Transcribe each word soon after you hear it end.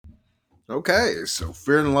Okay, so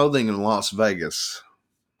Fear and Loathing in Las Vegas.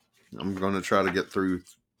 I'm going to try to get through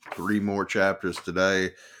 3 more chapters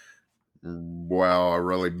today. Wow, I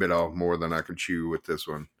really bit off more than I could chew with this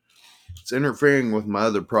one. It's interfering with my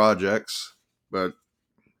other projects, but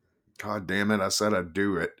god damn it, I said I'd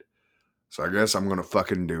do it. So I guess I'm going to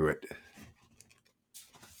fucking do it.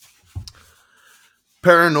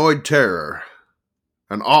 Paranoid Terror.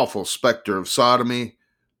 An awful specter of sodomy,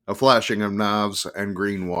 a flashing of knives, and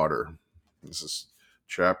green water. This is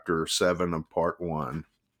chapter 7 of part 1.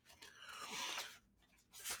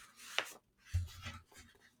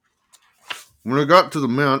 When I got to the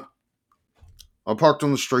Mint, I parked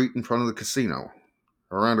on the street in front of the casino,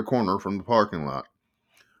 around a corner from the parking lot.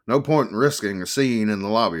 No point in risking a scene in the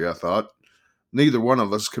lobby, I thought. Neither one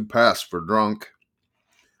of us could pass for drunk.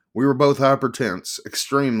 We were both hypertense,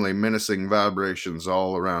 extremely menacing vibrations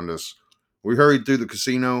all around us. We hurried through the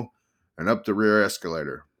casino and up the rear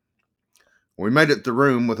escalator. We made it to the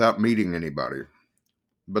room without meeting anybody,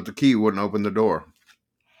 but the key wouldn't open the door.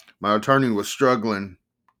 My attorney was struggling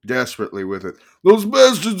desperately with it. "Those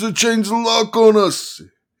bastards have changed the lock on us,"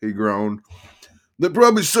 he groaned. "They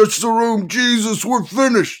probably searched the room. Jesus, we're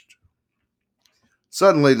finished."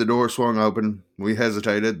 Suddenly, the door swung open. We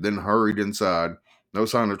hesitated, then hurried inside. No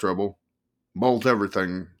sign of trouble. "Bolt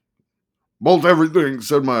everything." "Bolt everything,"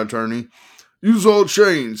 said my attorney. "Use all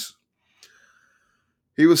chains."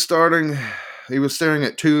 He was staring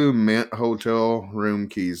at 2 Mint hotel room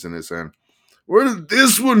keys in his hand. "Where did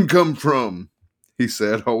this one come from?" he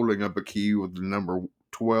said, holding up a key with the number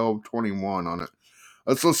 1221 on it.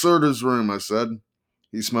 "That's Lacerda's room," I said.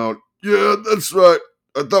 He smiled. "Yeah, that's right.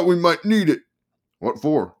 I thought we might need it." "What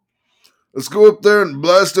for?" "Let's go up there and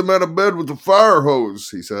blast him out of bed with a fire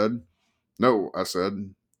hose," he said. "No," I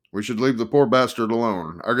said. "We should leave the poor bastard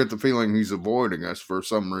alone. I get the feeling he's avoiding us for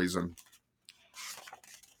some reason."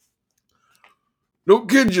 "Don't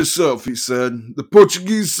kid yourself," he said. "The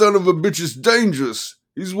Portuguese son of a bitch is dangerous.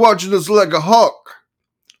 He's watching us like a hawk."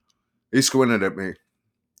 He squinted at me.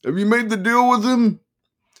 "Have you made the deal with him?"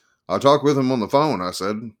 "I talked with him on the phone," I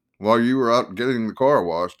said, "while you were out getting the car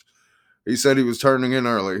washed. He said he was turning in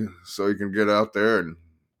early so he can get out there and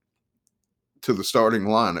to the starting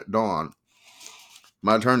line at dawn."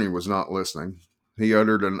 My attorney was not listening. He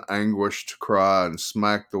uttered an anguished cry and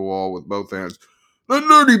smacked the wall with both hands. "The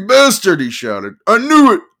dirty bastard!" he shouted. "I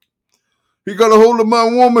knew it! He got a hold of my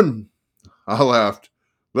woman." I laughed.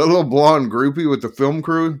 "That little blonde groupie with the film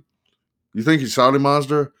crew? You think he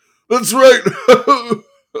sodomized her?" "That's right!"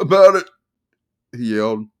 "About it," he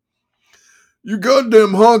yelled. "You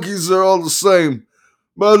goddamn honkies are all the same.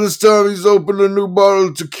 By this time, he's opened a new bottle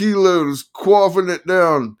of tequila and is quaffing it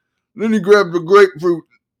down. Then he grabbed a grapefruit."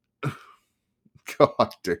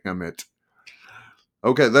 God damn it.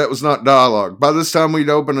 Okay, that was not dialogue. "By this time, we'd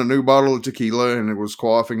opened a new bottle of tequila and it was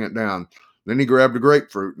quaffing it down. Then he grabbed a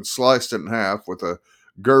grapefruit and sliced it in half with a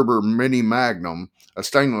Gerber Mini Magnum, a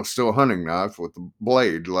stainless steel hunting knife with a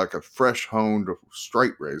blade like a fresh honed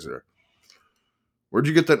straight razor." "Where'd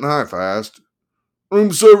you get that knife?" I asked.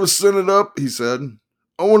 "Room service sent it up," he said.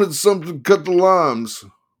 "I wanted something to cut the limes."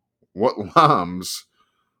 "What limes?"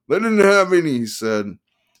 "They didn't have any," he said.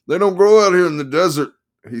 "They don't grow out here in the desert."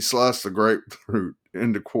 He sliced the grapefruit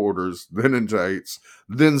into quarters, then into eighths,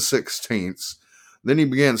 then sixteenths. Then he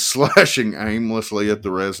began slashing aimlessly at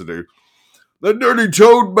the residue. "The dirty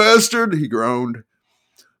toad bastard," he groaned.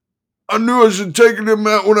 "I knew I should have taken him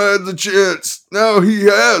out when I had the chance. Now he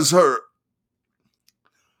has her."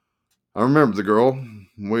 I remembered the girl.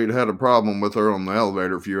 We'd had a problem with her on the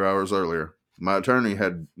elevator a few hours earlier. My attorney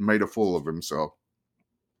had made a fool of himself.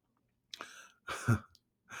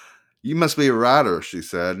 "You must be a writer," she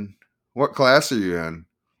said. "What class are you in?"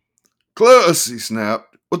 "Class," he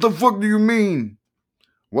snapped. "What the fuck do you mean?"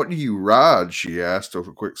 "What do you ride?" she asked with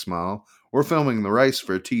a quick smile. "We're filming the race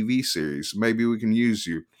for a TV series. Maybe we can use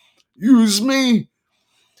you." "Use me?"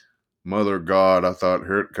 Mother of God, I thought,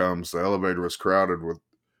 here it comes. The elevator was crowded with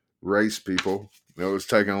race people. It was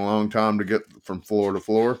taking a long time to get from floor to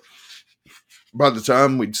floor. By the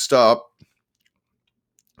time we'd stopped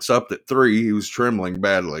at 3, he was trembling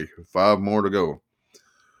badly. 5 more to go.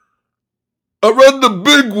 "I run the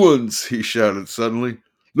big ones," he shouted suddenly.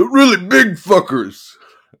 "The really big fuckers."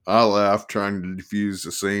 I laughed, trying to defuse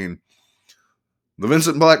the scene. "The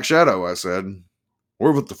Vincent Black Shadow," I said.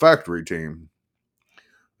 "We're with the factory team."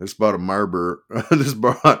 This brought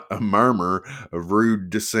a murmur of rude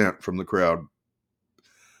dissent from the crowd.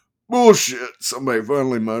 "Bullshit," somebody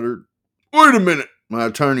finally muttered. "Wait a minute," my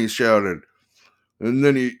attorney shouted. And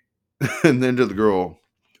then and then to the girl,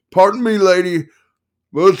 "Pardon me, lady.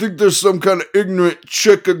 But I think there's some kind of ignorant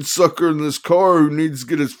chicken sucker in this car who needs to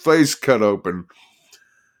get his face cut open.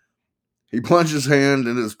 He plunged his hand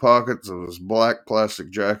into his pockets of his black plastic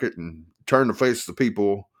jacket and turned to face the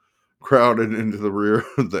people crowded into the rear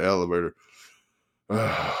of the elevator.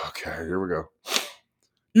 Okay, here we go.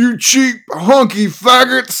 You cheap, honky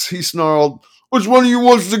faggots, he snarled. Which one of you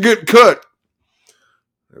wants to get cut?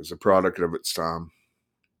 It was a product of its time.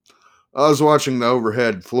 I was watching the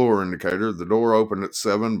overhead floor indicator. The door opened at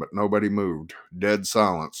 7, but nobody moved. Dead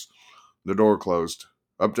silence. The door closed.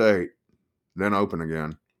 Up to 8. Then open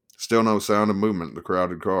again. Still no sound of movement in the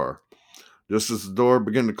crowded car. Just as the door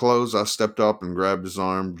began to close, I stepped up and grabbed his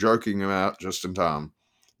arm, jerking him out just in time.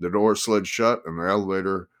 The door slid shut and the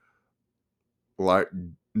elevator light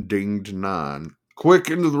dinged 9. Quick,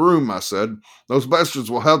 into the room, I said. Those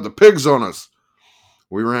bastards will have the pigs on us.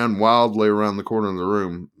 We ran wildly around the corner of the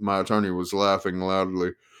room. My attorney was laughing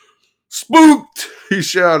loudly. Spooked, he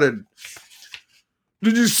shouted.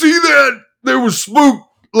 Did you see that? They were spooked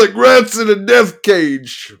like rats in a death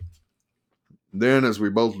cage. Then, as we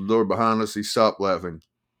bolted the door behind us, he stopped laughing.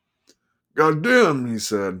 God damn, he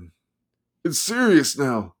said. It's serious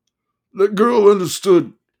now. That girl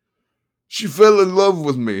understood. She fell in love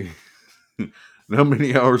with me. How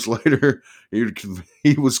many hours later,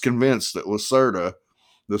 he was convinced that Lacerda,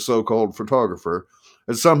 the so-called photographer,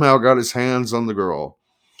 had somehow got his hands on the girl.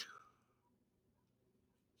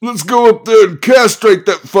 Let's go up there and castrate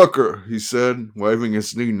that fucker, he said, waving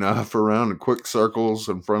his new knife around in quick circles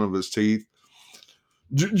in front of his teeth.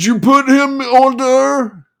 Did you put him onto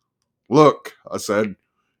her? Look, I said,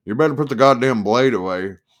 you better put the goddamn blade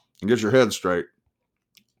away and get your head straight.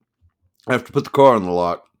 I have to put the car in the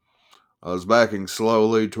lot. I was backing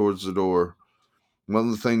slowly towards the door. One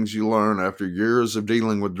of the things you learn after years of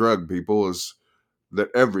dealing with drug people is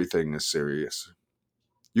that everything is serious.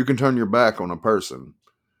 You can turn your back on a person,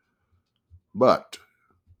 but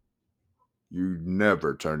you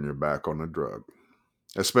never turn your back on a drug,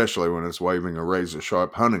 especially when it's waving a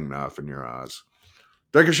razor-sharp hunting knife in your eyes.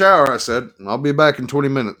 Take a shower, I said. I'll be back in 20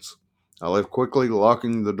 minutes. I left quickly,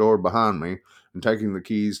 locking the door behind me and taking the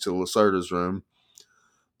keys to Lacerda's room,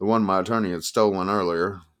 the one my attorney had stolen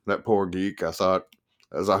earlier. That poor geek, I thought.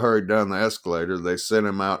 As I hurried down the escalator, they sent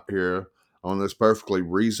him out here on this perfectly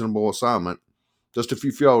reasonable assignment. Just a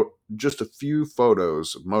few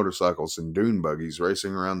photos of motorcycles and dune buggies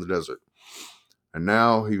racing around the desert. And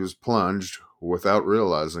now he was plunged, without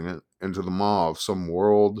realizing it, into the maw of some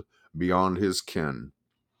world beyond his ken.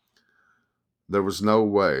 There was no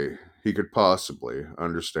way he could possibly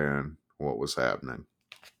understand what was happening.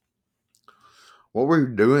 What were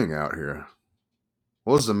we doing out here?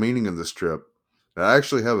 What was the meaning of this trip? Did I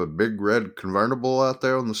actually have a big red convertible out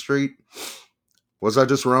there on the street? Was I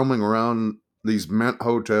just roaming around these mint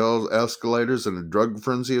hotels, escalators, in a drug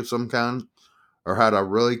frenzy of some kind? Or had I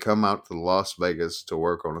really come out to Las Vegas to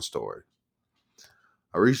work on a story?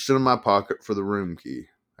 I reached into my pocket for the room key.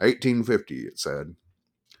 1850, it said.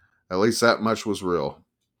 At least that much was real.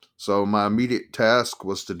 So my immediate task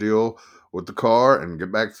was to deal with the car and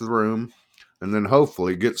get back to the room, and then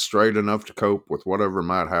hopefully get straight enough to cope with whatever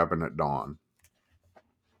might happen at dawn.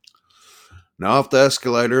 Now off the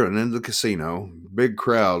escalator and into the casino, big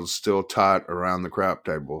crowds still tight around the crap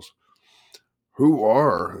tables. Who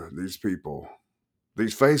are these people?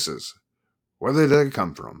 These faces? Where did they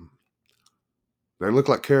come from? They look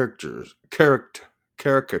like caricatures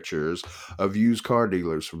of used car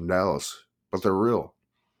dealers from Dallas, but they're real.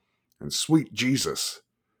 And sweet Jesus,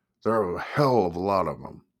 there are a hell of a lot of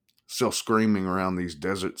them, still screaming around these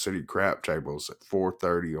desert city crap tables at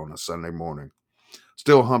 4:30 on a Sunday morning,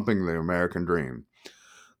 still humping the American dream.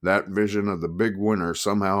 That vision of the big winner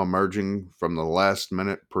somehow emerging from the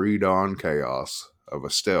last-minute pre-dawn chaos of a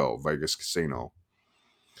stale Vegas casino.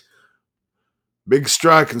 Big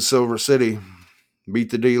strike in Silver City. Beat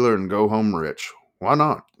the dealer and go home rich. Why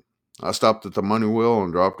not? I stopped at the money wheel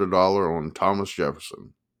and dropped $1 on Thomas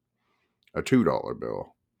Jefferson. A $2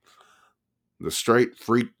 bill. The straight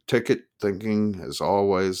freak ticket, thinking, as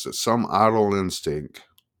always, that some idle instinct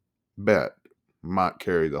bet might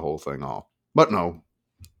carry the whole thing off. But no,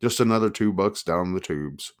 just another $2 down the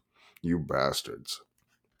tubes. You bastards.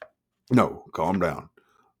 No, calm down.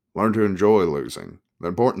 Learn to enjoy losing. The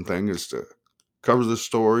important thing is to cover the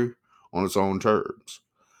story on its own terms.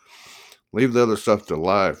 Leave the other stuff to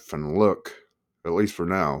life and look, at least for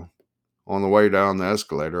now. On the way down the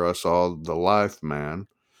escalator, I saw the life man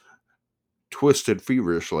twisted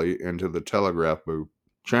feverishly into the telegraph booth,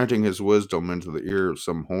 chanting his wisdom into the ear of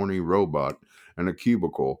some horny robot in a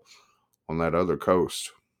cubicle on that other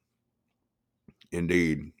coast.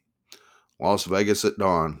 Indeed, Las Vegas at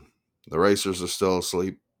dawn. The racers are still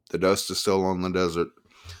asleep. The dust is still on the desert.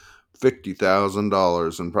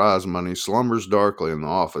 $50,000 in prize money slumbers darkly in the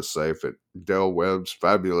office safe at Del Webb's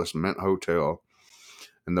fabulous Mint Hotel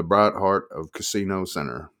in the bright heart of Casino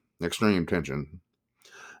Center. Extreme tension.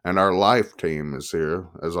 And our life team is here,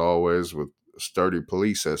 as always, with sturdy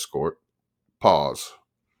police escort. Pause.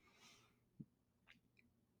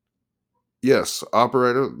 Yes,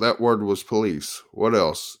 operator, that word was police. What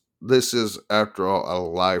else? This is, after all, a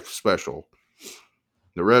life special.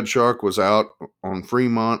 The Red Shark was out on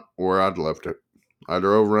Fremont where I'd left it. I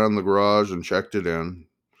drove around the garage and checked it in.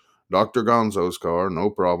 Dr. Gonzo's car, no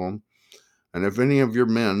problem. And if any of your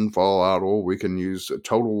men fall out, well, we can use a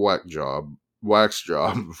total wax job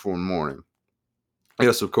before morning.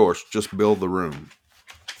 Yes, of course, just build the room.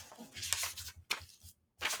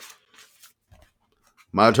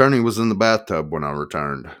 My attorney was in the bathtub when I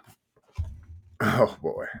returned. Oh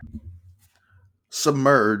boy.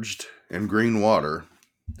 Submerged in green water,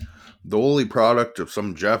 the woolly product of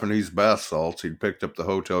some Japanese bath salts he'd picked up the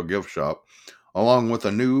hotel gift shop, along with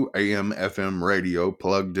a new AM FM radio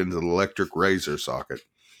plugged into the electric razor socket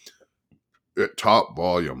at top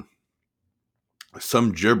volume.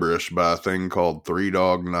 Some gibberish by a thing called Three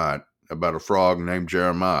Dog Night about a frog named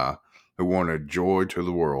Jeremiah who wanted joy to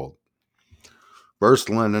the world. First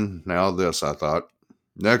Lennon, now this, I thought.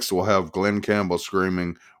 Next we'll have Glenn Campbell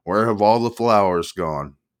screaming, "Where have all the flowers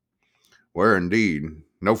gone?" Where indeed,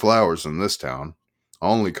 no flowers in this town,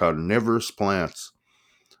 only carnivorous plants.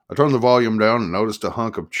 I turned the volume down and noticed a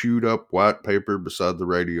hunk of chewed up white paper beside the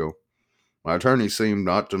radio. My attorney seemed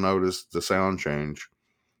not to notice the sound change.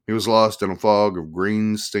 He was lost in a fog of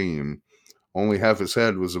green steam. Only half his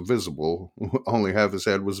head was visible. Only half his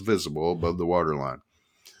head was visible above the waterline.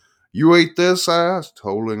 "You ate this?" I asked,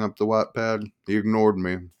 holding up the white pad. He ignored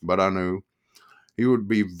me, but I knew he would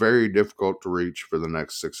be very difficult to reach for the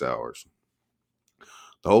next 6 hours.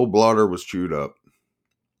 The whole blotter was chewed up.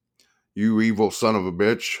 "You evil son of a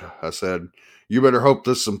bitch," I said. "You better hope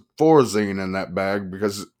there's some Thorazine in that bag,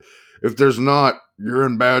 because if there's not, you're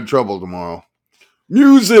in bad trouble tomorrow."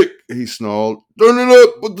 "Music!" he snarled. "Turn it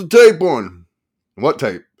up with the tape on." "What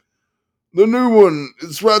tape?" "The new one.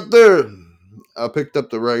 It's right there." I picked up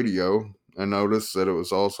the radio and noticed that it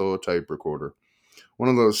was also a tape recorder. One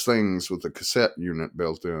of those things with a cassette unit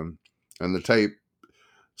built in. And the tape,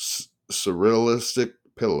 surrealistic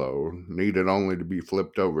pillow, needed only to be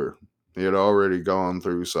flipped over. He had already gone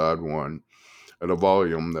through side one at a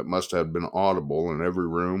volume that must have been audible in every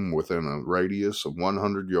room within a radius of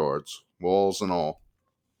 100 yards, walls and all.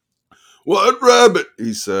 "White Rabbit,"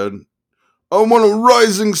 he said. "I want a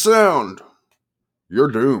rising sound." "You're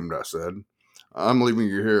doomed," I said. "I'm leaving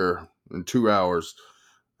you here in 2 hours,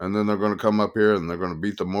 and then they're going to come up here and they're going to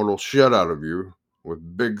beat the mortal shit out of you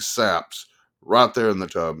with big saps right there in the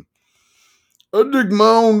tub." "I dig my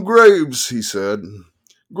own graves," he said.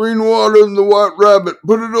 "Green water and the White Rabbit.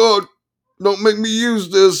 Put it on. Don't make me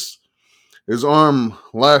use this." His arm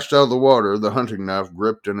lashed out of the water, the hunting knife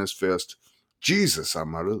gripped in his fist. "Jesus," I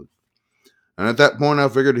muttered. And at that point I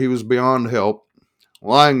figured he was beyond help,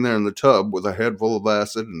 lying there in the tub with a head full of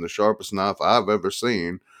acid and the sharpest knife I've ever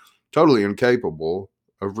seen, totally incapable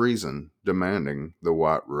of reason, demanding the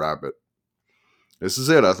White Rabbit. This is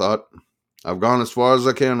it, I thought. I've gone as far as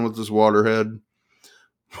I can with this waterhead.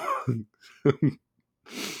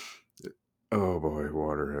 Oh boy,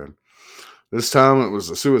 waterhead. This time it was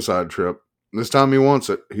a suicide trip. This time he wants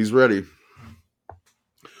it. He's ready.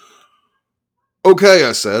 "Okay,"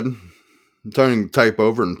 I said, turning the tape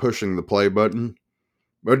over and pushing the play button.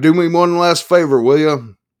 "But do me one last favor, will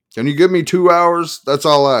you? Can you give me 2 hours? That's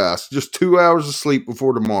all I ask. Just 2 hours of sleep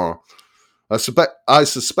before tomorrow. I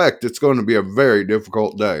suspect it's going to be a very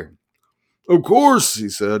difficult day." "Of course," he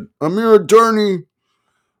said. "I'm your attorney.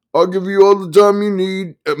 I'll give you all the time you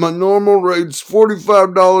need. At my normal rate's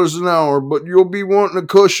 $45 an hour, but you'll be wanting a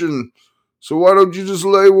cushion. So why don't you just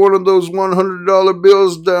lay one of those $100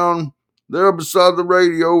 bills down there beside the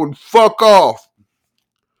radio and fuck off?"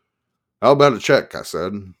 "How about a check?" I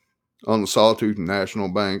said. "On the Sawtooth National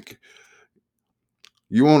Bank.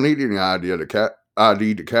 You won't need any ID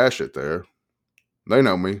to cash it there. They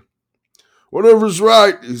know me." "Whatever's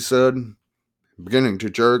right," he said, beginning to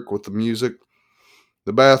jerk with the music.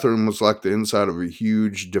 The bathroom was like the inside of a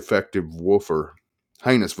huge, defective woofer.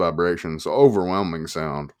 Heinous vibrations, overwhelming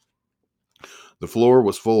sound. The floor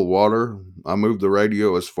was full of water. I moved the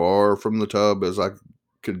radio as far from the tub as I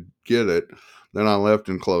could get it. Then I left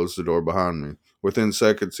and closed the door behind me. Within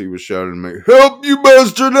seconds, he was shouting at me, "Help, you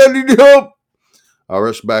bastard! I need help!" I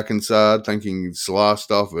rushed back inside, thinking he'd sliced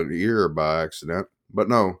off an ear by accident. But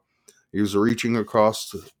no, he was reaching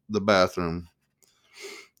across the bathroom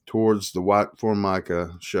towards the white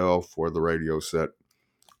formica shelf where the radio sat.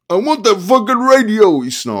 I want that fucking radio,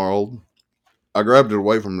 he snarled. I grabbed it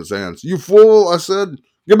away from his hands. You fool, I said.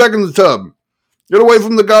 Get back in the tub. Get away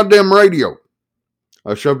from the goddamn radio.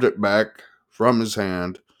 I shoved it back from his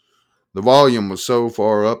hand. The volume was so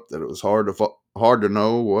far up that it was hard to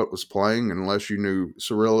know what was playing unless you knew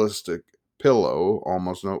Surrealistic Pillow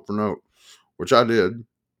almost note for note, which I did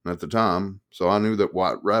at the time, so I knew that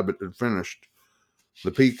White Rabbit had finished.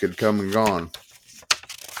 The peak had come and gone.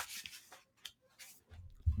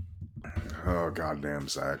 Oh, goddamn,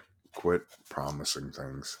 Zach. Quit promising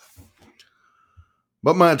things.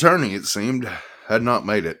 But my attorney, it seemed, had not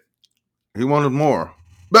made it. He wanted more.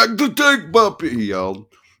 Back to take, puppy, he yelled.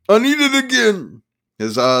 I need it again.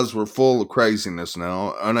 His eyes were full of craziness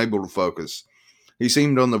now, unable to focus. He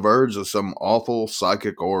seemed on the verge of some awful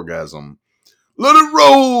psychic orgasm. Let it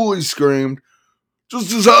roll, he screamed.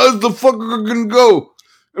 Just as high as the fucker can go.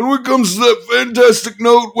 And when it comes to that fantastic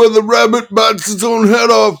note where the rabbit bites its own head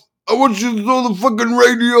off, I want you to throw the fucking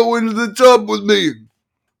radio into the tub with me.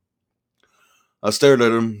 I stared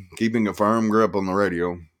at him, keeping a firm grip on the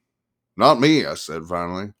radio. Not me, I said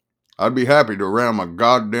finally. I'd be happy to ram a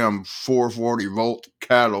goddamn 440-volt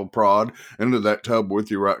cattle prod into that tub with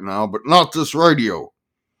you right now, but not this radio.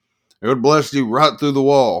 It would blast you right through the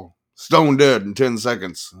wall. Stone dead in 10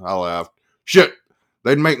 seconds, I laughed. Shit,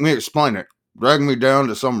 they'd make me explain it. Drag me down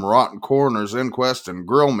to some rotten coroner's inquest and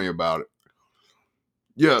grill me about it.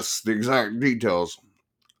 Yes, the exact details.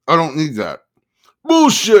 I don't need that.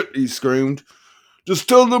 Bullshit, he screamed. Just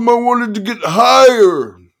tell them I wanted to get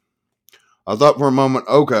higher. I thought for a moment.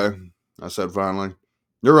 Okay, I said finally.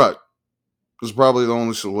 You're right. This is probably the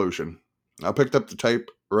only solution. I picked up the tape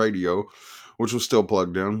radio, which was still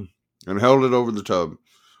plugged in, and held it over the tub.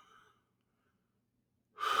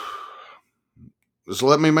 Just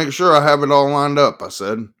let me make sure I have it all lined up, I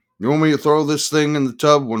said. You want me to throw this thing in the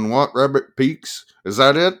tub when White Rabbit peaks? Is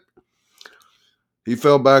that it? He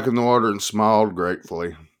fell back in the water and smiled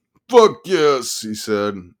gratefully. Fuck yes, he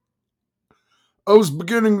said. I was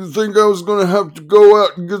beginning to think I was going to have to go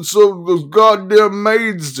out and get some of those goddamn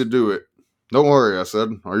maids to do it. Don't worry, I said.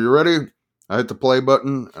 Are you ready? I hit the play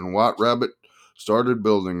button, and White Rabbit started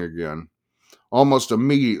building again. Almost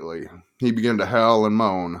immediately, he began to howl and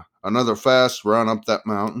moan. Another fast run up that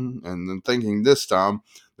mountain, and then thinking this time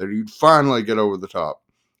that he'd finally get over the top.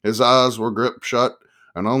 His eyes were gripped shut,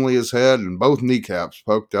 and only his head and both kneecaps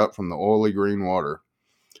poked out from the oily green water.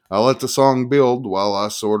 I let the song build while I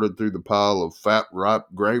sorted through the pile of fat, ripe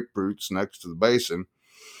grapefruits next to the basin.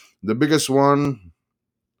 The biggest one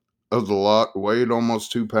of the lot weighed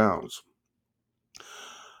almost 2 pounds.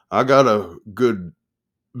 I got a good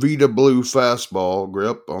Vita Blue fastball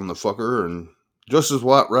grip on the fucker, and just as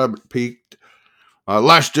White Rabbit peaked, I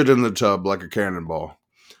lashed it in the tub like a cannonball.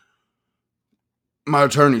 My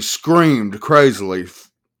attorney screamed crazily,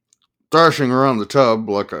 thrashing around the tub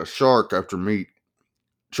like a shark after meat,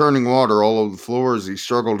 churning water all over the floor as he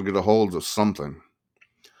struggled to get a hold of something.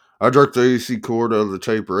 I jerked the AC cord out of the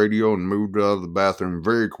tape radio and moved out of the bathroom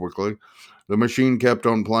very quickly. The machine kept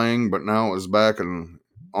on playing, but now it was back and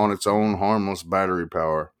on its own harmless battery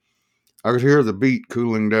power. I could hear the beat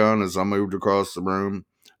cooling down as I moved across the room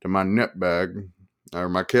to my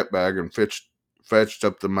my kit bag, and fetched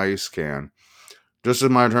up the mace can. Just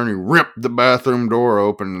as my attorney ripped the bathroom door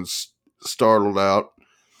open and startled out.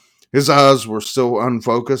 His eyes were still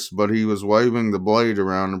unfocused, but he was waving the blade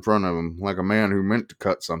around in front of him like a man who meant to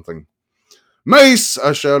cut something. Mace!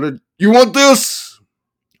 I shouted. You want this?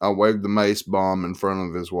 I waved the mace bomb in front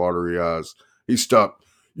of his watery eyes. He stopped.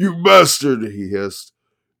 You bastard, he hissed.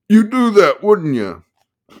 You'd do that, wouldn't you?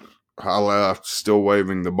 I laughed, still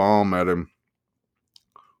waving the bomb at him.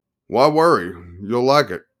 Why worry? You'll like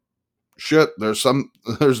it. Shit, there's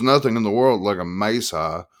nothing in the world like a mace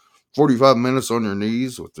high. 45 minutes on your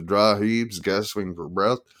knees with the dry heaves, gasping for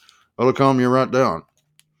breath. It'll calm you right down.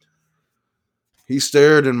 He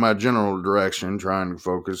stared in my general direction, trying to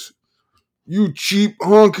focus. You cheap,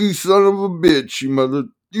 honky son of a bitch, he muttered.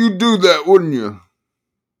 You'd do that, wouldn't you?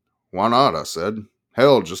 Why not, I said.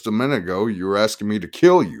 Hell, just a minute ago, you were asking me to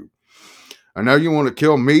kill you. And now you want to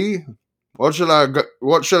kill me? What should I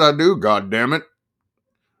do, goddammit?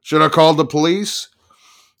 Should I call the police?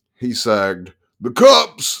 He sagged. The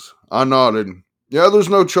cops! I nodded. Yeah, there's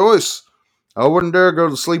no choice. I wouldn't dare go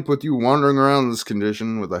to sleep with you wandering around in this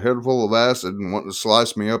condition with a head full of acid and wanting to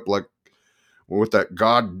slice me up like with that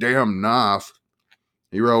goddamn knife.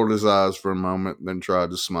 He rolled his eyes for a moment, then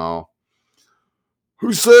tried to smile.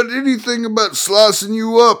 Who said anything about slicing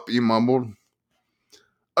you up? He mumbled.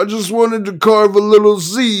 I just wanted to carve a little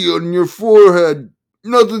Z on your forehead.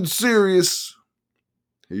 Nothing serious.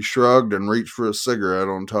 He shrugged and reached for a cigarette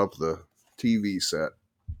on top of the TV set.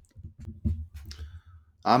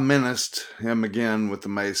 I menaced him again with the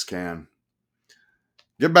mace can.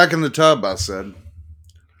 Get back in the tub, I said.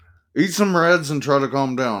 Eat some Reds and try to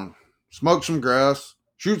calm down. Smoke some grass.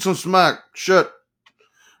 Shoot some smack. Shit.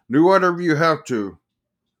 Do whatever you have to.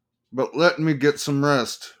 But let me get some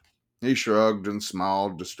rest. He shrugged and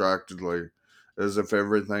smiled distractedly, as if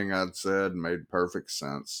everything I'd said made perfect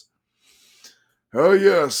sense. Oh,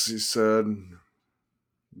 yes, he said,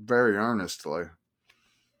 very earnestly.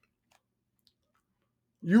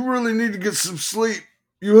 You really need to get some sleep.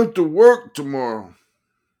 You have to work tomorrow.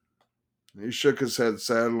 He shook his head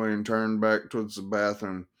sadly and turned back towards the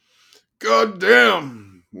bathroom. God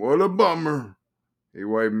damn, what a bummer. He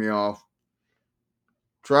waved me off.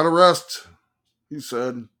 Try to rest, he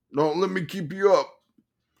said. Don't let me keep you up.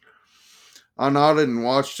 I nodded and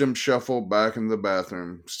watched him shuffle back in the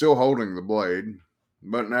bathroom, still holding the blade,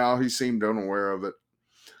 but now he seemed unaware of it.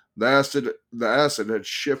 The acid had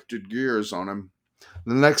shifted gears on him.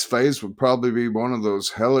 The next phase would probably be one of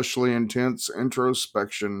those hellishly intense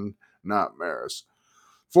introspection nightmares.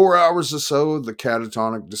 4 hours or so of the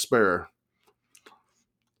catatonic despair.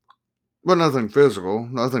 But nothing physical,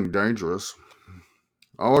 nothing dangerous.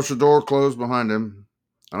 I watched the door close behind him,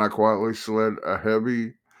 and I quietly slid a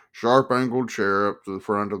heavy, sharp-angled chair up to the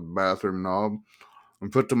front of the bathroom knob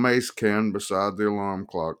and put the mace can beside the alarm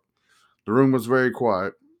clock. The room was very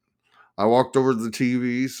quiet. I walked over to the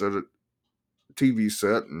TV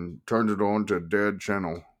set and turned it on to a dead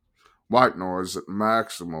channel. White noise at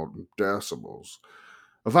maximal decibels.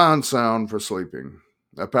 A fine sound for sleeping.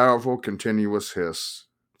 A powerful, continuous hiss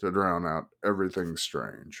to drown out everything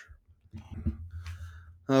strange.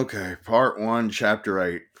 Okay, part 1, chapter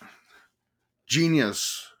 8.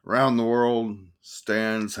 Genius round the world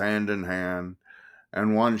stands hand in hand,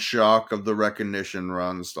 and one shock of the recognition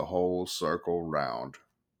runs the whole circle round.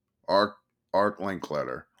 Art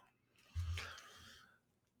Linkletter.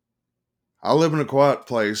 I live in a quiet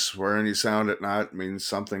place where any sound at night means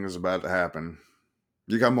something is about to happen.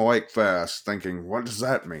 You come awake fast, thinking, what does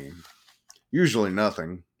that mean? Usually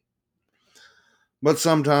nothing. But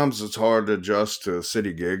sometimes it's hard to adjust to a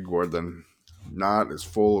city gig where the night is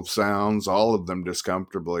full of sounds, all of them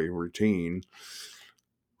discomfortably routine.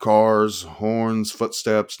 Cars, horns,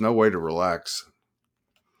 footsteps, no way to relax.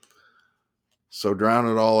 So drown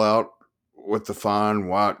it all out with the fine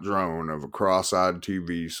white drone of a cross-eyed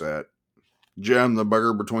TV set. Jam the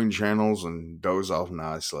burger between channels and doze off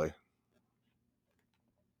nicely.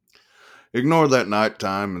 Ignore that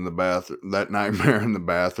nighttime in the that nightmare in the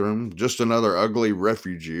bathroom. Just another ugly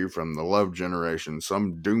refugee from the love generation,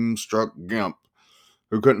 some doom-struck gimp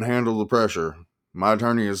who couldn't handle the pressure. My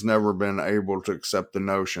attorney has never been able to accept the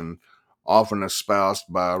notion, often espoused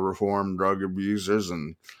by reformed drug abusers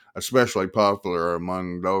and especially popular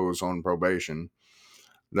among those on probation,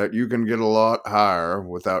 that you can get a lot higher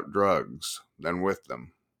without drugs than with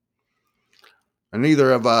them. And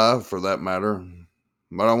neither have I, for that matter.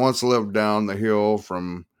 But I once lived down the hill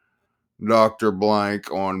from Dr.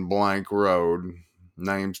 Blank on Blank Road,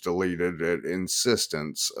 names deleted at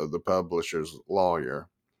insistence of the publisher's lawyer.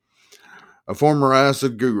 A former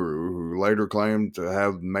acid guru who later claimed to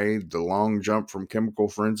have made the long jump from chemical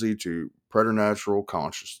frenzy to preternatural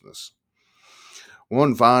consciousness.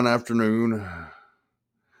 One fine afternoon,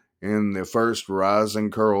 in the first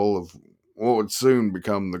rising curl of what would soon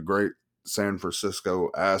become the great San Francisco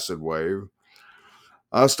acid wave,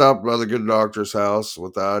 I stopped by the good doctor's house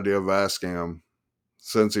with the idea of asking him,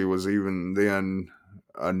 since he was even then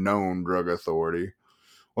a known drug authority,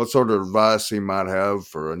 what sort of advice he might have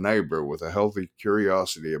for a neighbor with a healthy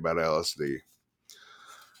curiosity about LSD.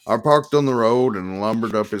 I parked on the road and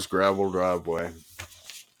lumbered up his gravel driveway,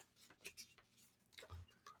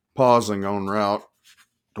 pausing en route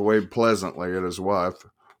to wave pleasantly at his wife,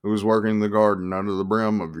 who was working the garden under the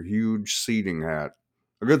brim of a huge seeding hat.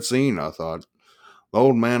 A good scene, I thought. The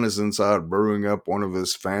old man is inside brewing up one of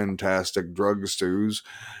his fantastic drug stews,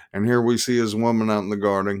 and here we see his woman out in the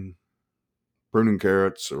garden, pruning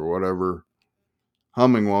carrots or whatever,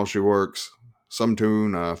 humming while she works. Some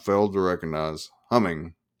tune I failed to recognize.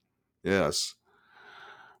 Humming, yes.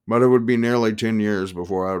 But it would be nearly 10 years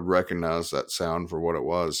before I would recognize that sound for what it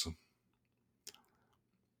was.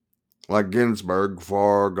 Like Ginsberg,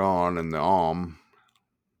 far gone in the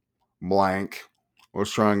Blank was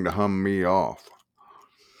trying to hum me off.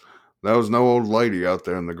 There was no old lady out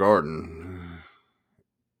there in the garden.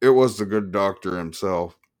 It was the good doctor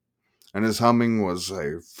himself, and his humming was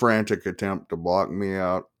a frantic attempt to block me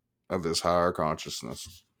out of his higher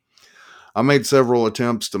consciousness. I made several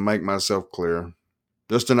attempts to make myself clear.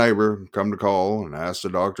 Just a neighbor come to call and ask the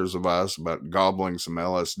doctor's advice about gobbling some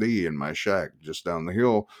LSD in my shack just down the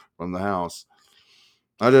hill from the house.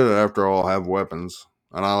 I did it after all have weapons,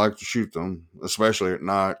 and I like to shoot them, especially at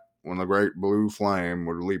night when the great blue flame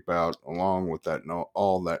would leap out along with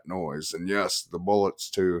all that noise. And yes, the bullets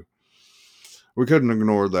too. We couldn't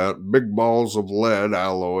ignore that. Big balls of lead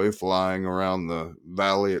alloy flying around the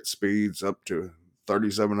valley at speeds up to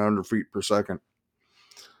 3,700 feet per second.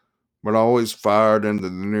 But I always fired into the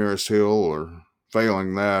nearest hill or,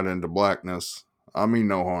 failing that, into blackness. I mean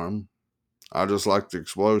no harm. I just liked the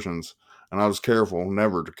explosions, and I was careful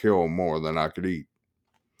never to kill more than I could eat.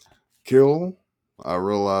 Kill? I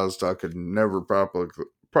realized I could never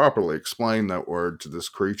properly explain that word to this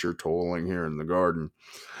creature toiling here in the garden.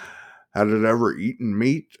 Had it ever eaten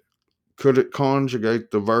meat? Could it conjugate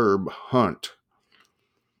the verb hunt?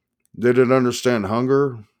 Did it understand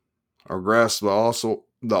hunger? Or grasp the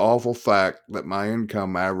awful fact that my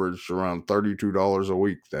income averaged around $32 a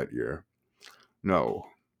week that year? No.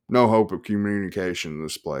 No hope of communication in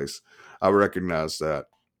this place. I recognized that.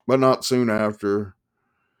 But not soon after,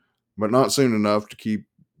 but not soon enough to keep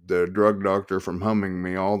the drug doctor from humming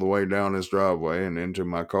me all the way down his driveway and into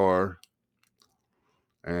my car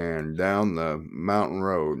and down the mountain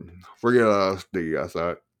road. Forget LSD, I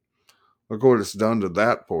thought. Look what it's done to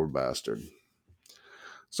that poor bastard.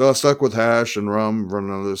 So I stuck with hash and rum for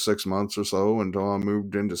another 6 months or so until I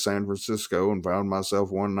moved into San Francisco and found myself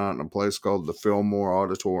one night in a place called the Fillmore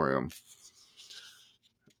Auditorium.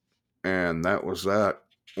 And that was that.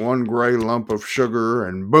 One gray lump of sugar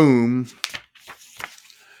and boom,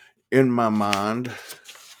 in my mind,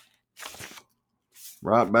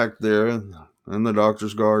 right back there in the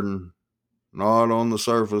doctor's garden. Not on the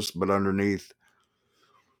surface, but underneath.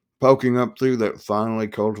 Poking up through that finely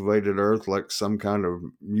cultivated earth like some kind of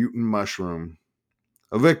mutant mushroom.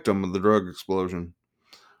 A victim of the drug explosion.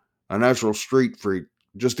 A natural street freak,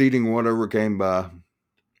 just eating whatever came by.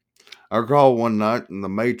 I recall one night in the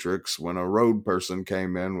Matrix when a road person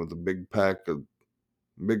came in with a big pack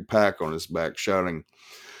on his back, shouting,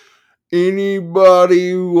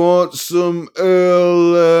 "Anybody want some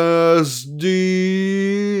LSD?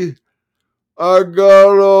 I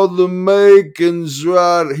got all the makings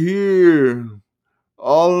right here.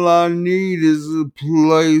 All I need is a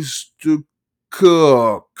place to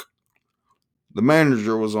cook." The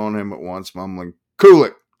manager was on him at once, mumbling, "Cool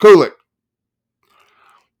it, cool it.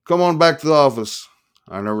 Come on back to the office."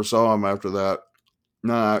 I never saw him after that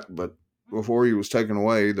night, but before he was taken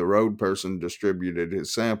away, the road person distributed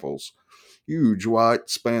his samples. Huge white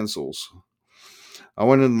spancels. I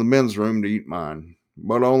went into the men's room to eat mine,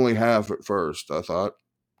 but only half at first, I thought.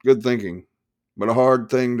 Good thinking, but a hard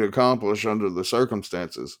thing to accomplish under the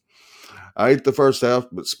circumstances. I ate the first half,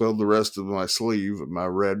 but spilled the rest of my sleeve of my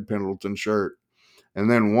red Pendleton shirt. And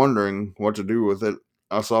then, wondering what to do with it,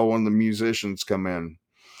 I saw one of the musicians come in.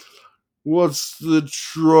 "What's the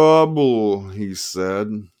trouble?" he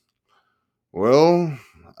said. "Well,"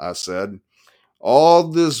 I said, "all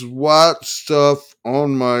this white stuff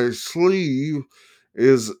on my sleeve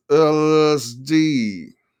is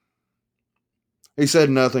LSD." He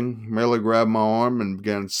said nothing, merely grabbed my arm and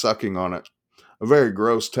began sucking on it. A very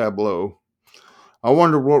gross tableau. I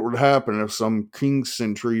wondered what would happen if some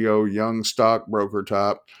Kingston Trio young stockbroker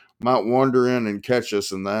type might wander in and catch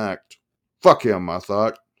us in the act. Fuck him, I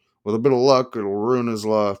thought. With a bit of luck, it'll ruin his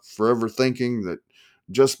life, forever thinking that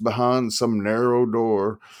just behind some narrow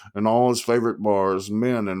door in all his favorite bars,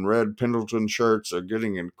 men in red Pendleton shirts are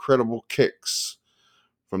getting incredible kicks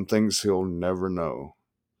from things he'll never know.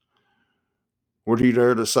 Would he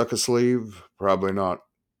dare to suck a sleeve? Probably not.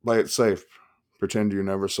 Play it safe. Pretend you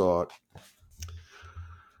never saw it.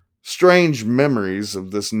 Strange memories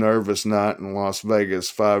of this nervous night in Las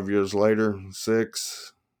Vegas 5 years later.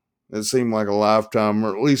 6. It seemed like a lifetime,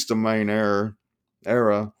 or at least a main era.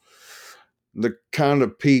 The kind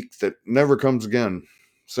of peak that never comes again.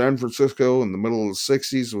 San Francisco in the middle of the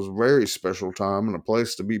 60s was a very special time and a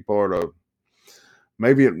place to be part of.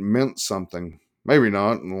 Maybe it meant something. Maybe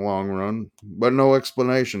not in the long run. But no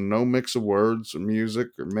explanation, no mix of words or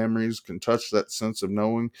music or memories can touch that sense of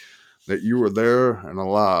knowing that you were there and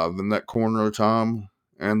alive in that corner of time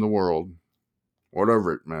and the world,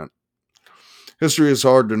 whatever it meant. History is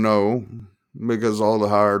hard to know because all the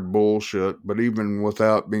hired bullshit, but even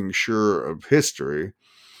without being sure of history,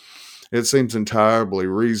 it seems entirely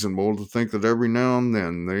reasonable to think that every now and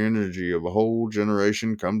then the energy of a whole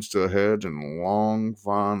generation comes to a head in a long,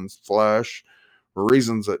 fine flash for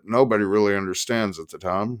reasons that nobody really understands at the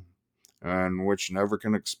time and which never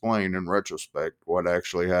can explain in retrospect what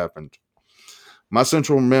actually happened. My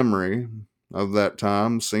central memory of that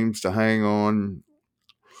time seems to hang on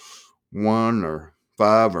 1 or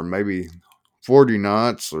 5 or maybe 40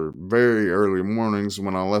 nights or very early mornings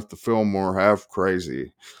when I left the Fillmore half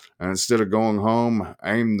crazy. And instead of going home,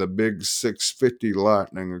 aimed the big 650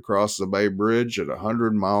 Lightning across the Bay Bridge at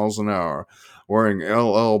 100 miles an hour, wearing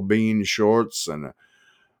LL Bean shorts and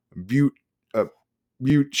Butte, a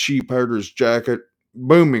Butte sheepherder's jacket,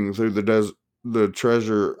 booming through the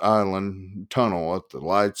Treasure Island tunnel at the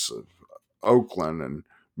lights of Oakland and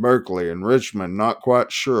Berkeley and Richmond, not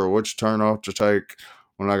quite sure which turnoff to take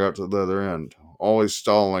when I got to the other end. Always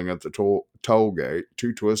stalling at the toll gate,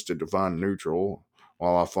 too twisted to find neutral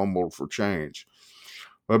while I fumbled for change.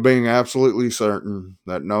 But being absolutely certain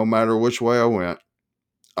that no matter which way I went,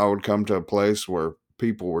 I would come to a place where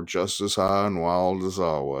people were just as high and wild as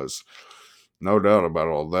I was. No doubt about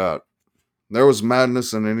all that. There was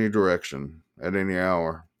madness in any direction, at any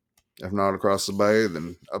hour. If not across the bay,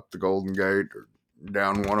 then up the Golden Gate or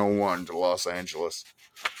down 101 to Los Angeles.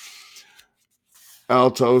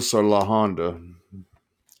 Altos or La Honda.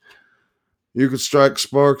 You could strike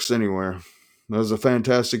sparks anywhere. There was a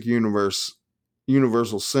fantastic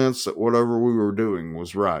universal sense that whatever we were doing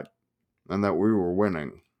was right, and that we were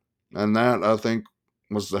winning. And that, I think,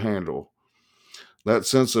 was the handle. That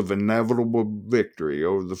sense of inevitable victory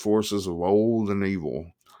over the forces of old and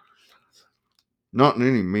evil. Not in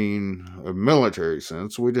any mean military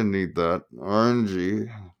sense. We didn't need that. Our energy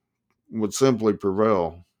would simply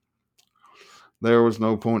prevail. There was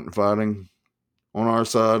no point in fighting, on our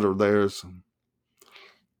side or theirs.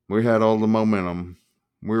 We had all the momentum.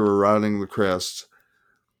 We were riding the crest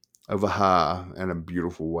of a high and a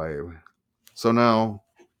beautiful wave. So now,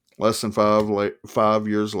 less than 5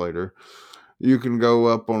 years later, you can go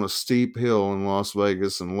up on a steep hill in Las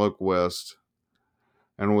Vegas and look west,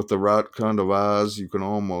 and with the right kind of eyes, you can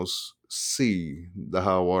almost see the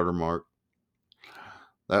high water mark.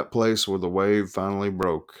 That place where the wave finally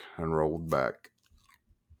broke and rolled back.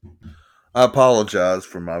 I apologize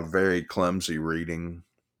for my very clumsy reading,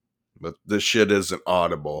 but this shit isn't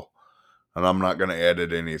audible, and I'm not going to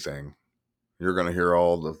edit anything. You're going to hear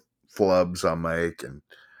all the flubs I make, and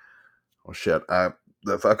oh shit,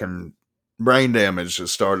 the fucking brain damage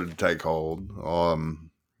has started to take hold.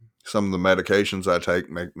 Some of the medications I take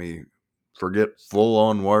make me forget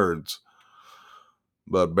full-on words,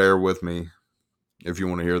 but bear with me if you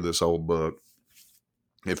want to hear this whole book.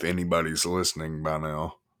 If anybody's listening by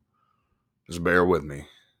now, just bear with me.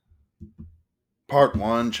 Part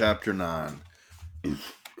 1, Chapter 9.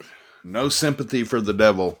 No sympathy for the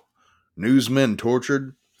devil. Newsmen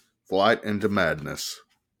tortured. Flight into madness.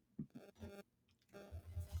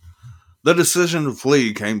 The decision to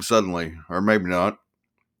flee came suddenly, or maybe not.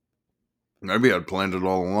 Maybe I'd planned it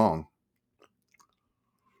all along.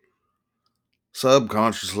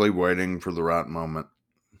 Subconsciously waiting for the right moment.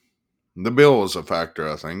 The bill was a factor,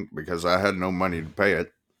 I think, because I had no money to pay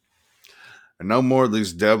it. And no more of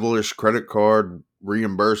these devilish credit card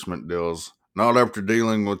reimbursement deals. Not after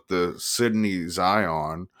dealing with the Sydney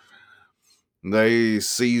Zion. They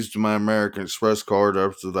seized my American Express card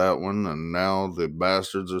after that one, and now the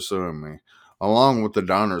bastards are suing me, along with the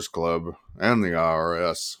Diners Club and the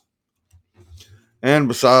IRS. And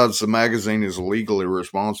besides, the magazine is legally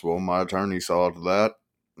responsible. My attorney saw to that.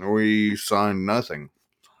 We signed nothing.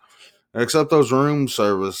 Except those room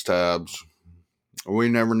service tabs. We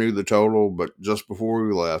never knew the total, but just before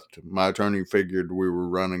we left, my attorney figured we were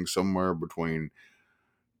running somewhere between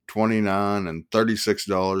 $29 and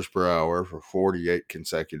 $36 per hour for 48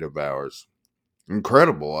 consecutive hours.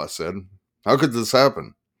 Incredible, I said. How could this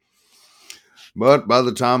happen? But by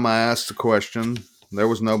the time I asked the question, there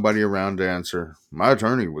was nobody around to answer. My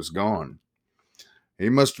attorney was gone. He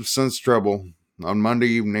must have sensed trouble. On Monday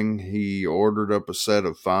evening, he ordered up a set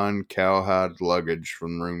of fine cowhide luggage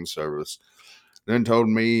from room service, then told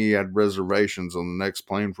me he had reservations on the next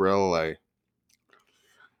plane for LA.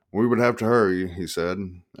 We would have to hurry, he said,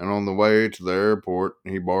 and on the way to the airport,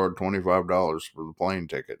 he borrowed $25 for the plane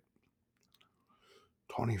ticket.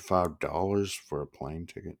 $25 for a plane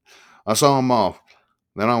ticket? I saw him off.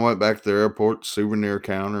 Then I went back to the airport souvenir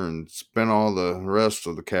counter and spent all the rest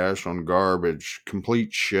of the cash on garbage,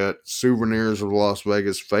 complete shit, souvenirs of Las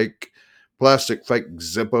Vegas, plastic fake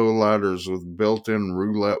Zippo lighters with built-in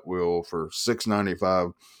roulette wheel for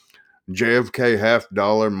 $6.95, JFK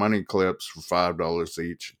half-dollar money clips for $5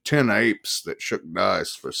 each, 10 apes that shook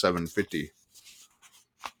dice for $7.50.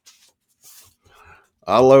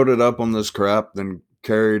 I loaded up on this crap, then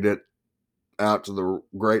carried it out to the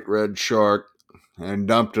Great Red Shark and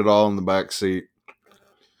dumped it all in the back seat.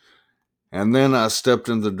 And then I stepped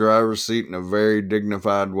into the driver's seat in a very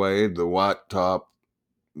dignified way, the white top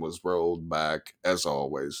was rolled back, as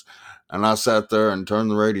always, and I sat there and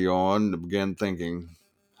turned the radio on to begin thinking,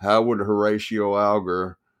 how would Horatio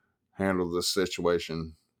Alger handle this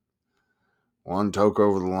situation? One toke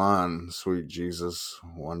over the line, sweet Jesus,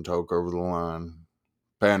 one toke over the line.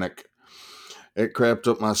 Panic. It crept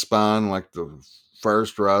up my spine like the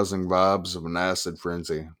first rising vibes of an acid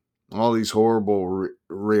frenzy. All these horrible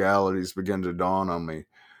realities began to dawn on me.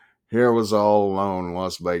 Here I was all alone in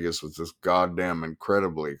Las Vegas with this goddamn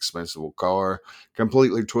incredibly expensive car,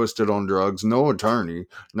 completely twisted on drugs, no attorney,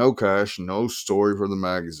 no cash, no story for the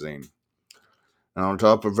magazine. And on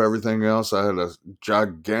top of everything else, I had a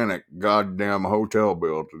gigantic goddamn hotel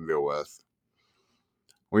bill to deal with.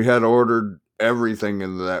 We had ordered everything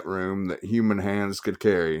into that room that human hands could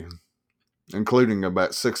carry, including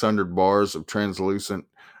about 600 bars of translucent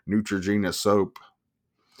Neutrogena soap.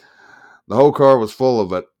 The whole car was full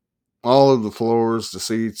of it. All of the floors, the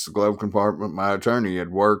seats, the glove compartment. My attorney had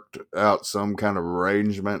worked out some kind of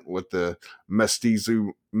arrangement with the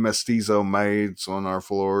mestizo maids on our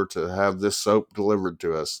floor to have this soap delivered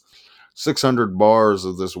to us. 600 bars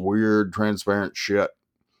of this weird, transparent shit.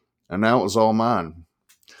 And now it was all mine.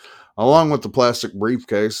 Along with the plastic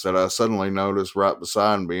briefcase that I suddenly noticed right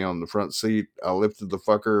beside me on the front seat, I lifted the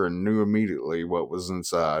fucker and knew immediately what was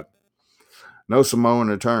inside. No Samoan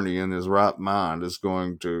attorney in his right mind is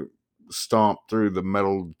going to stomp through the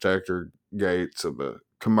metal detector gates of a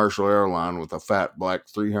commercial airline with a fat black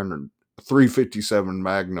 357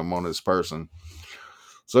 Magnum on his person.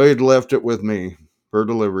 So he'd left it with me for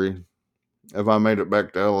delivery if I made it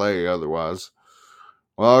back to LA otherwise.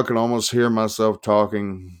 Well, I could almost hear myself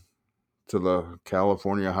talking to the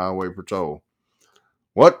California Highway Patrol.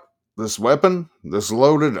 What? This weapon? This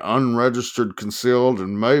loaded, unregistered, concealed,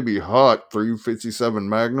 and maybe hot 357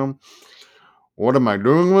 Magnum? What am I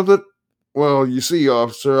doing with it? Well, you see,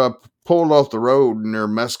 officer, I pulled off the road near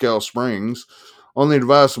Mescal Springs on the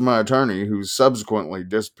advice of my attorney, who subsequently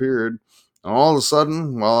disappeared. And all of a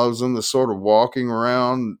sudden, while I was in this sort of walking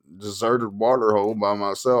around deserted waterhole by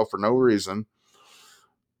myself for no reason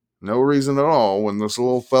at all, when this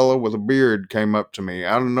little fellow with a beard came up to me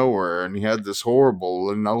out of nowhere, and he had this horrible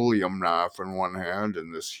linoleum knife in one hand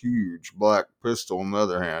and this huge black pistol in the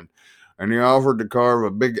other hand, and he offered to carve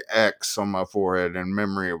a big X on my forehead in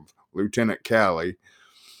memory of Lieutenant Calley.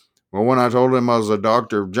 Well, when I told him I was a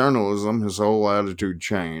doctor of journalism, his whole attitude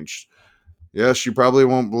changed. Yes, you probably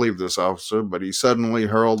won't believe this, officer, but he suddenly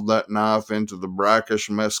hurled that knife into the brackish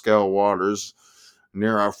Mescal waters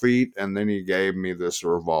near our feet, and then he gave me this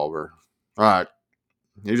revolver. Right.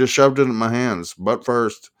 He just shoved it in my hands, butt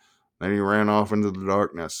first. Then he ran off into the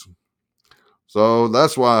darkness. So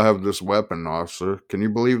that's why I have this weapon, officer. Can you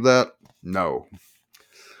believe that? No.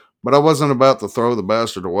 But I wasn't about to throw the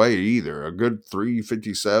bastard away either. A good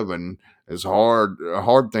 357 is a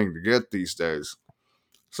hard thing to get these days.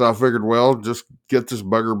 So I figured, well, just get this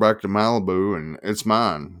bugger back to Malibu and it's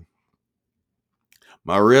mine.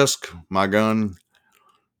 My risk, my gun,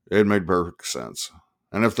 it made perfect sense.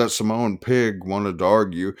 And if that Samoan pig wanted to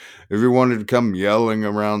argue, if he wanted to come yelling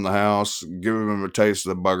around the house, give him a taste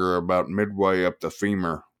of the bugger about midway up the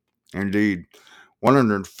femur. Indeed,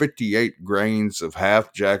 158 grains of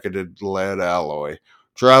half-jacketed lead alloy,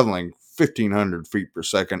 traveling 1,500 feet per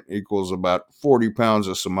second, equals about 40 pounds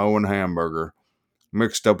of Samoan hamburger,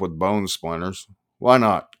 mixed up with bone splinters. Why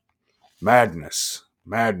not? Madness.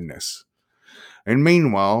 Madness. And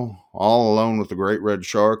meanwhile, all alone with the great red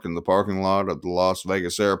shark in the parking lot of the Las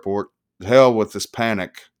Vegas airport, hell with this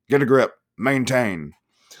panic. Get a grip. Maintain.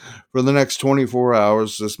 For the next 24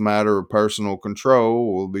 hours, this matter of personal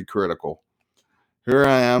control will be critical. Here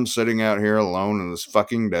I am sitting out here alone in this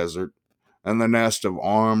fucking desert, and the nest of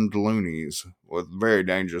armed loonies with a very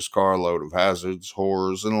dangerous carload of hazards,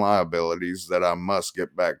 horrors, and liabilities that I must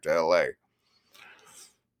get back to LA.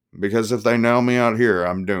 Because if they nail me out here,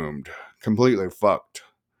 I'm doomed. Completely fucked.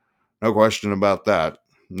 No question about that.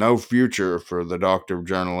 No future for the doctor of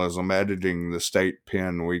journalism editing the state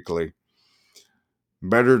pen weekly.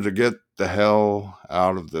 Better to get the hell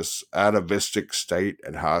out of this atavistic state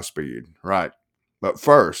at high speed. Right. But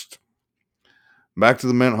first, back to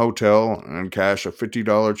the Mint Hotel and cash a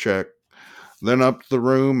 $50 check. Then up to the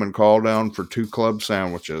room and call down for 2 club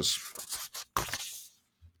sandwiches.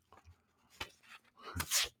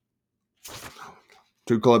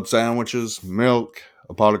 Two club sandwiches, milk,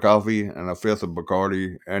 a pot of coffee, and a fifth of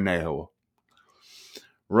Bacardi Anejo.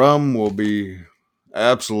 Rum will be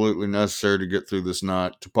absolutely necessary to get through this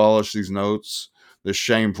night, to polish these notes, this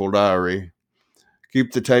shameful diary.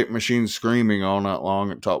 Keep the tape machine screaming all night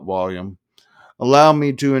long at top volume. Allow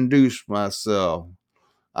me to induce myself.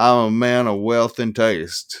 I'm a man of wealth and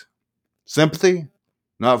taste. Sympathy?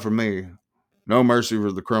 Not for me. No mercy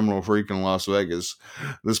for the criminal freak in Las Vegas.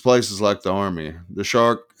 This place is like the army. The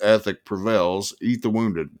shark ethic prevails. Eat the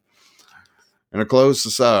wounded. In a closed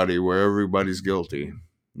society where everybody's guilty,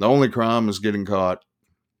 the only crime is getting caught.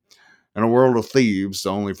 In a world of thieves,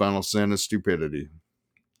 the only final sin is stupidity.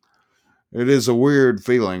 It is a weird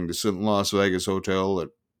feeling to sit in Las Vegas hotel at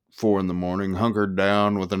 4 in the morning, hunkered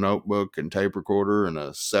down with a notebook and tape recorder and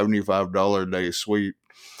a $75 a day suite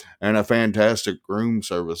and a fantastic room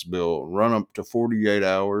service bill, run up to 48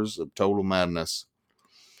 hours of total madness.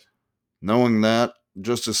 Knowing that,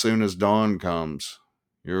 just as soon as dawn comes,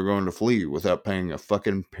 you're going to flee without paying a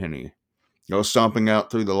fucking penny. Go stomping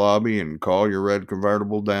out through the lobby and call your red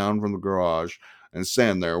convertible down from the garage and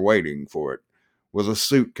stand there waiting for it with a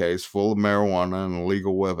suitcase full of marijuana and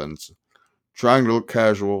illegal weapons. Trying to look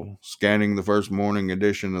casual, scanning the first morning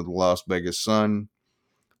edition of the Las Vegas Sun.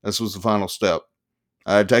 This was the final step.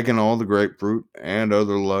 I had taken all the grapefruit and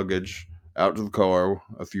other luggage out to the car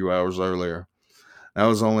a few hours earlier. Now it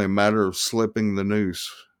was only a matter of slipping the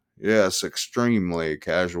noose. Yes, extremely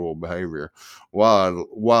casual behavior.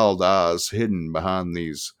 Wild eyes hidden behind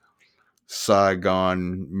these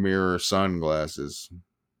Saigon mirror sunglasses.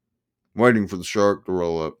 Waiting for the shark to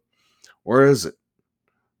roll up. Where is it?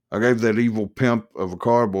 I gave that evil pimp of a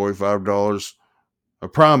car boy $5. A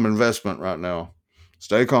prime investment right now.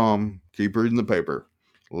 Stay calm. Keep reading the paper.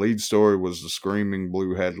 The lead story was the screaming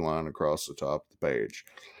blue headline across the top of the page.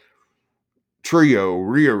 Trio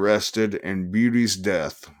rearrested in Beauty's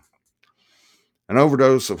death. An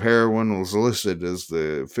overdose of heroin was listed as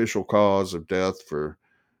the official cause of death for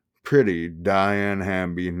pretty Diane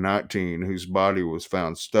Hamby, 19, whose body was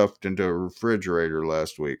found stuffed into a refrigerator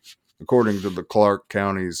last week, according to the Clark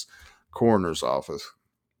County's coroner's office.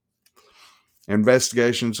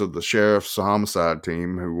 Investigations of the sheriff's homicide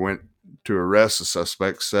team who went to arrest the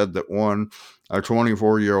suspect said that one, a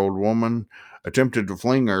 24-year-old woman, attempted to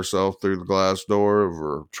fling herself through the glass door of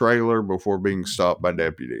her trailer before being stopped by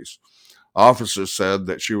deputies. Officers said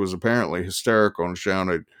that she was apparently hysterical and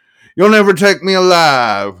shouted, "You'll never take me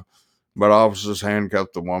alive!" But officers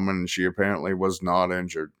handcuffed the woman and she apparently was not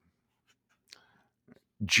injured.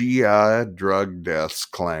 GI drug deaths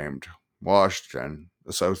claimed. Washington,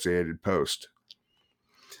 Associated Post.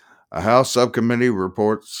 A House subcommittee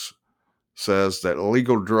reports says that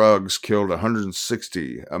illegal drugs killed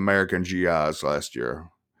 160 American GIs last year,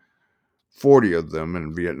 40 of them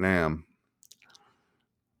in Vietnam.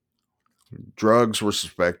 Drugs were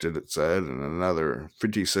suspected, it said, and another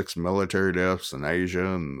 56 military deaths in Asia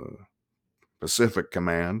and the Pacific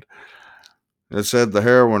Command. It said the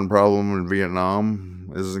heroin problem in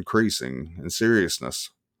Vietnam is increasing in seriousness,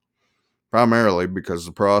 primarily because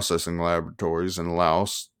of processing laboratories in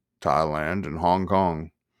Laos, Thailand, and Hong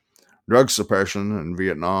Kong. Drug suppression in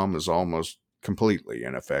Vietnam is almost completely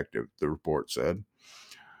ineffective, the report said.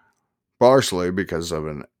 Partially because of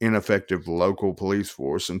an ineffective local police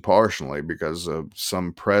force and partially because of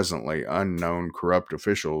some presently unknown corrupt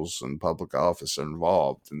officials and public office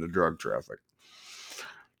involved in the drug traffic.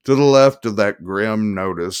 To the left of that grim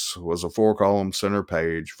notice was a 4-column center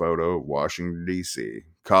page photo of Washington, D.C.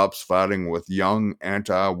 Cops fighting with young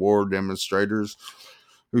anti-war demonstrators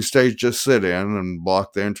who staged just sit-in and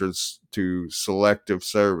blocked the entrance to Selective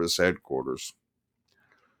Service headquarters.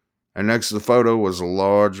 And next to the photo was a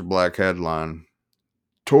large black headline,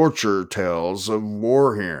 "Torture Tales of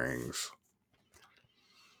War Hearings."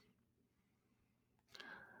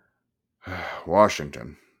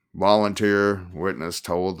 Washington. Volunteer witness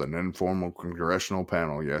told an informal congressional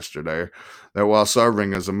panel yesterday that while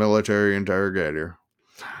serving as a military interrogator,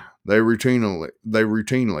 they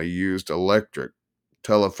routinely used electric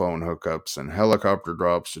telephone hookups and helicopter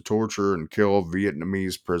drops to torture and kill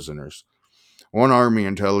Vietnamese prisoners. One Army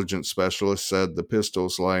intelligence specialist said the pistol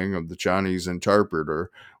slaying of the Chinese interpreter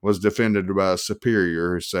was defended by a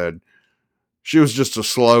superior who said, "She was just a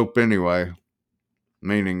slope anyway,"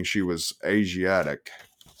 meaning she was Asiatic.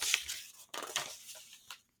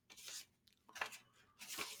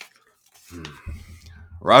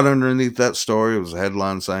 Right underneath that story was a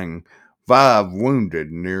headline saying, "5 wounded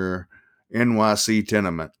near NYC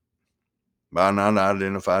tenement by an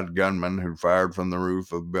unidentified gunman who fired from the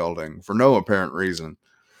roof of a building for no apparent reason."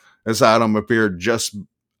 This item appeared just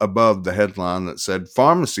above the headline that said,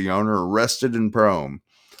 "Pharmacy owner arrested in Prome."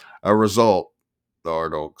 A result, the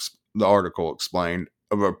article explained,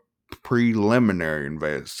 of a preliminary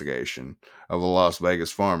investigation of a Las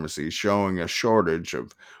Vegas pharmacy showing a shortage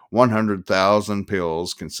of 100,000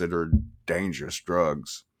 pills considered dangerous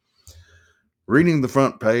drugs. Reading the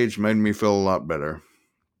front page made me feel a lot better.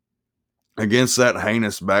 Against that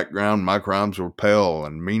heinous background, my crimes were pale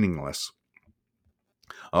and meaningless.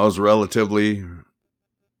 I was relatively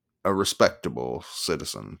a respectable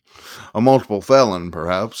citizen. A multiple felon,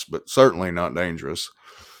 perhaps, but certainly not dangerous.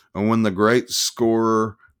 And when the great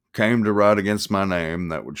scorer came to write against my name,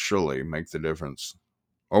 that would surely make the difference.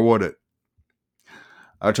 Or would it?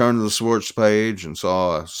 I turned to the sports page and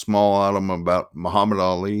saw a small item about Muhammad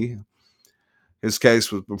Ali. His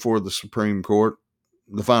case was before the Supreme Court,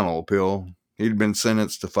 the final appeal. He'd been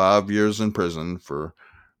sentenced to 5 years in prison for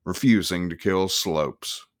refusing to kill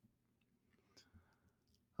slopes.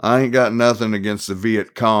 I ain't got nothing against the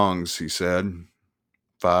Viet Congs, he said.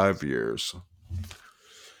 5 years.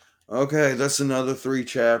 Okay, that's another 3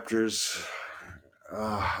 chapters.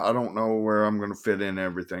 I don't know where I'm going to fit in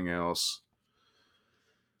everything else.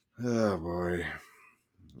 Oh boy.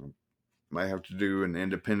 Might have to do an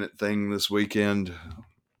independent thing this weekend.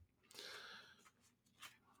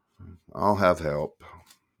 I'll have help.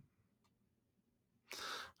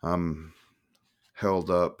 I'm held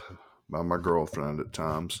up by my girlfriend at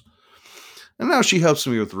times. And now she helps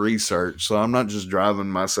me with research, so I'm not just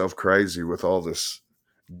driving myself crazy with all this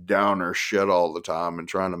downer shit all the time and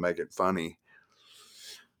trying to make it funny.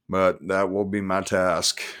 But that will be my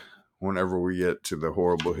task whenever we get to the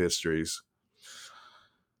horrible histories.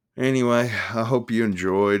 Anyway, I hope you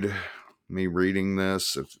enjoyed me reading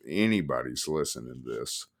this. If anybody's listening to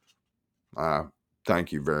this,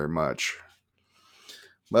 thank you very much.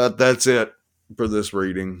 But that's it for this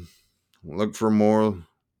reading. Look for more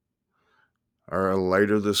or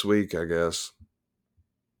later this week, I guess.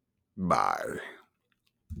 Bye.